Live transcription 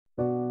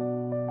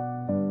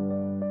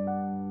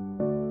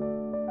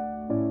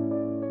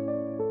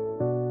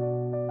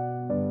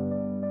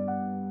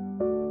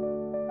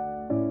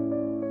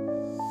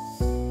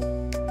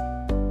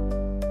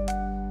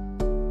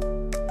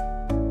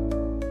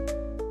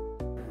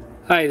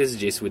Hi, this is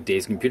Jason with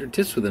Dave's Computer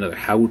Tips with another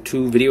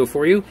how-to video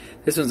for you.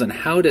 This one's on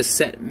how to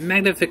set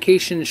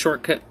magnification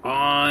shortcut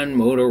on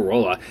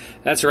Motorola.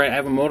 That's right, I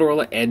have a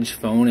Motorola Edge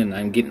phone and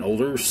I'm getting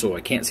older, so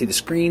I can't see the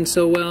screen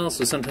so well.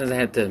 So sometimes I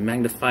have to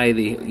magnify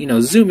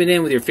zoom it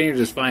in with your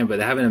fingers is fine, but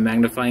having a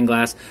magnifying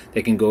glass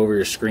that can go over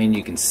your screen,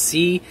 you can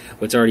see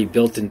what's already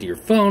built into your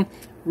phone,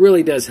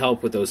 really does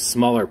help with those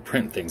smaller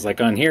print things.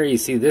 Like on here, you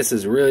see this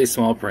is really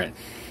small print.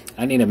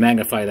 I need to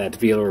magnify that to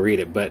be able to read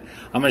it, but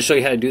I'm going to show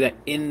you how to do that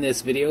in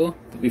this video.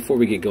 But before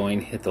we get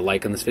going, hit the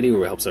like on this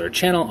video, it helps out our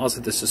channel. Also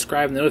hit the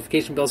subscribe and the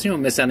notification bell so you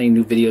don't miss out on any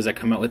new videos I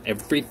come out with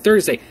every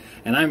Thursday.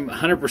 And I'm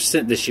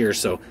 100% this year,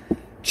 so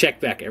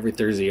check back every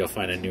Thursday, you'll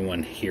find a new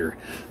one here.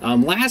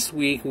 Last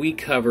week we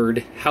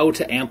covered how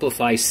to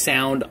amplify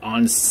sound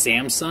on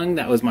Samsung.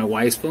 That was my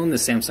wife's phone, the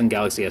Samsung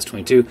Galaxy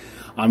S22.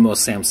 On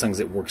most Samsungs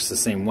it works the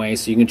same way,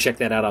 so you can check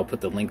that out. I'll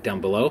put the link down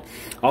below.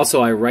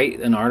 Also, I write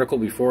an article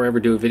before I ever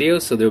do a video,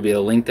 so there'll be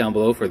a link down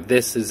below for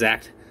this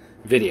exact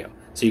video.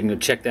 So you can go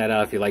check that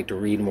out if you like to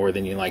read more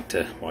than you like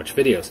to watch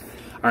videos.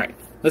 Alright,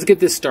 let's get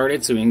this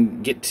started so we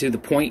can get to the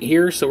point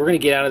here. So we're going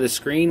to get out of the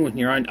screen when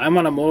you're on. I'm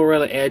on a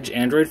Motorola Edge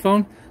Android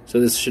phone,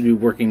 so this should be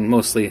working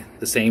mostly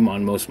the same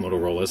on most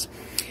Motorola's.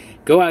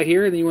 Go out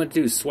here, and then you want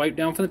to do swipe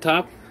down from the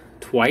top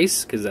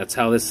twice, because that's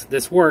how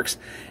this works.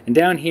 And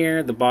down here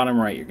at the bottom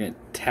right, you're going to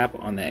tap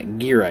on that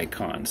gear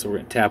icon. So we're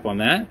going to tap on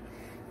that,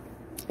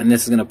 and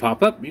this is going to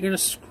pop up. You're going to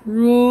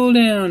scroll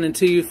down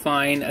until you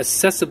find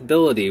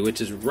accessibility, which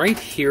is right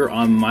here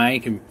on my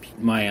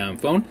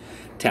phone.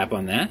 Tap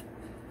on that,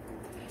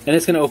 and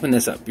it's going to open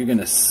this up. You're going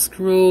to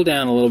scroll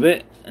down a little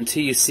bit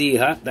until you see,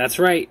 that's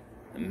right,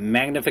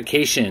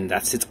 magnification.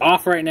 It's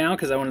off right now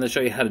because I wanted to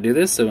show you how to do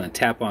this. So I'm going to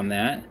tap on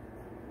that.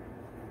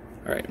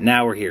 Alright,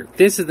 now we're here.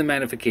 This is the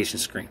magnification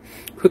screen.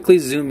 Quickly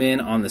zoom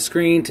in on the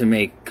screen to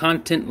make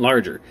content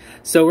larger.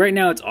 So right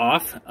now it's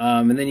off,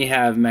 and then you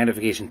have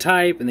magnification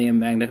type, and then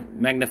you have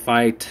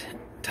magnify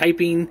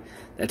typing.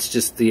 That's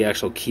just the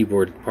actual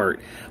keyboard part.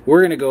 We're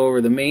going to go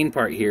over the main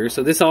part here.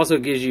 So this also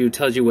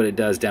tells you what it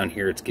does down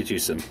here. It gives you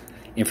some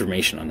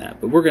information on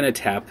that. But we're going to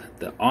tap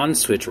the on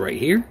switch right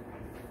here.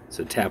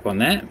 So tap on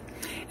that,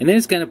 and then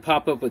it's going to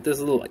pop up with this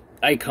little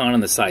icon on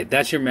the side.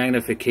 That's your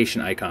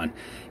magnification icon.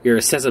 Your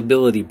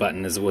accessibility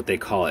button is what they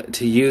call it.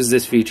 To use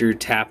this feature,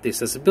 tap the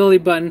accessibility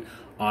button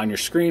on your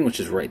screen, which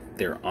is right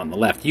there on the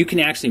left. You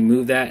can actually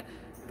move that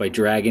by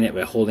dragging it,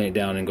 by holding it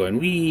down and going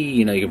wee.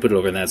 You can put it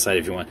over on that side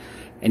if you want.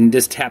 And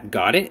just tap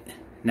got it.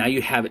 Now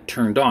you have it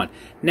turned on.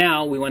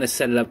 Now we want to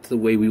set it up to the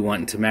way we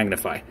want it to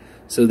magnify.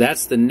 So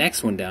that's the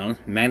next one down,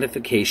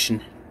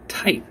 magnification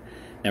type.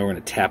 Now we're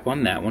going to tap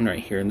on that one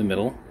right here in the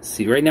middle.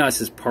 See, right now it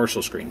says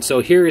partial screen.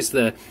 So here is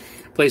the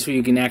place where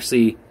you can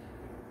actually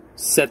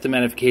set the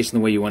magnification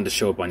the way you want it to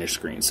show up on your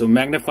screen. So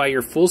magnify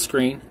your full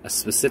screen, a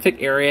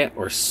specific area,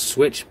 or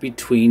switch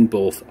between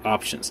both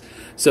options.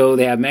 So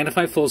they have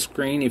magnify full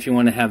screen if you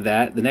want to have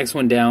that. The next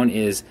one down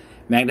is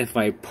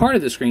magnify part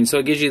of the screen. So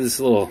it gives you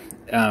this little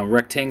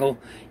rectangle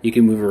you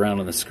can move around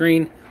on the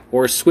screen,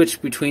 or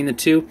switch between the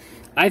two.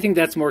 I think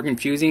that's more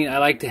confusing. I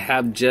like to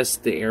have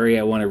just the area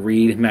I want to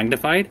read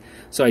magnified,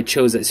 so I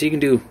chose it. So you can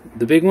do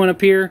the big one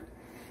up here,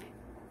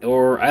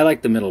 or I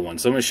like the middle one.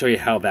 So I'm going to show you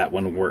how that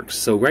one works.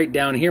 So right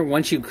down here,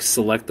 once you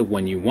select the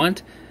one you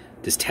want,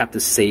 just tap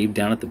the save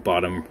down at the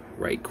bottom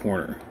right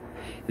corner.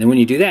 And then when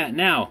you do that,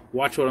 now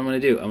watch what I'm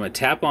going to do. I'm going to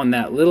tap on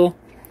that little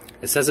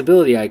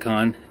accessibility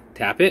icon,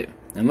 tap it,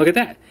 and look at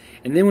that.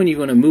 And then when you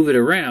want to move it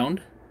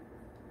around,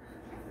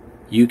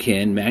 you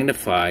can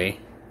magnify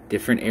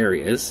different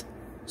areas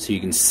so you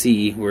can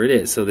see where it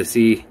is. So this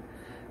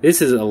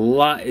is a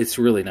lot. It's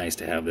really nice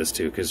to have this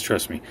too, because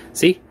trust me,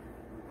 see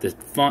the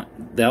font,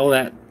 all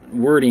that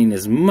wording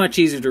is much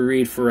easier to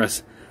read for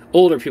us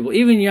older people,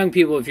 even young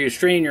people. If you're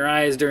straining your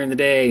eyes during the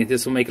day,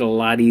 this will make it a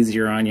lot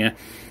easier on you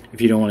if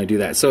you don't want to do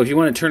that. So if you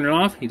want to turn it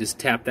off, you just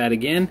tap that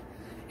again,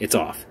 it's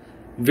off.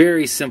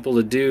 Very simple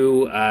to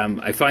do.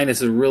 I find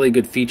this is a really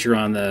good feature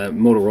on the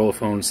Motorola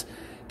phones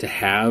to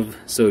have.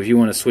 So if you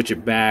want to switch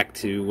it back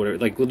to whatever,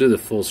 like we'll do the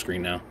full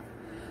screen now.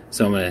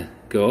 So I'm going to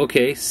go,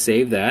 okay,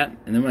 save that, and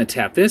then I'm going to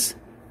tap this.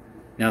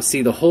 Now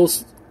see the whole,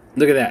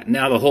 look at that.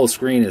 Now the whole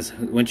screen is,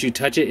 once you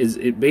touch it,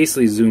 it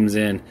basically zooms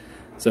in.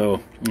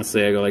 So let's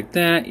say I go like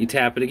that, you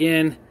tap it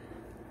again.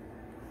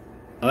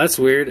 Oh, that's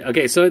weird.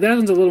 Okay, so that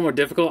one's a little more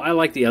difficult. I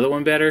like the other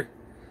one better.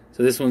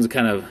 So this one's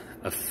kind of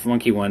a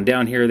funky one.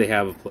 Down here they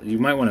have, you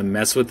might want to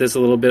mess with this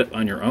a little bit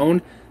on your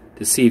own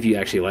to see if you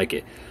actually like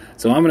it.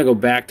 So I'm going to go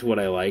back to what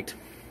I liked.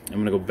 I'm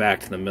going to go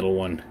back to the middle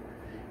one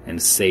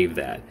and save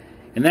that.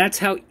 And that's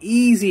how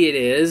easy it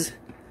is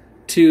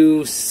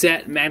to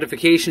set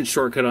magnification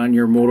shortcut on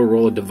your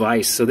Motorola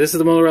device. So this is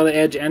the Motorola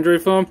Edge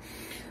Android phone.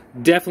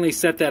 Definitely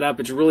set that up.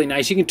 It's really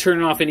nice. You can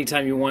turn it off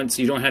anytime you want,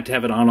 so you don't have to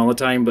have it on all the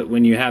time. But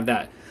when you have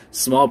that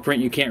small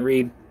print you can't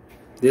read,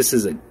 this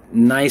is a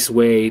nice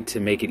way to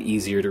make it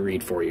easier to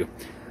read for you.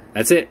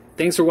 That's it.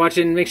 Thanks for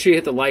watching. Make sure you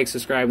hit the like,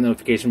 subscribe, and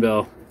notification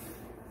bell.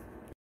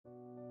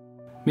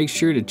 Make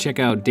sure to check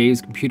out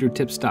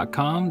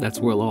davescomputertips.com. That's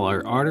where all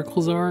our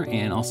articles are,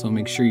 and also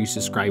make sure you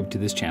subscribe to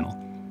this channel.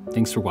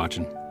 Thanks for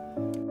watching.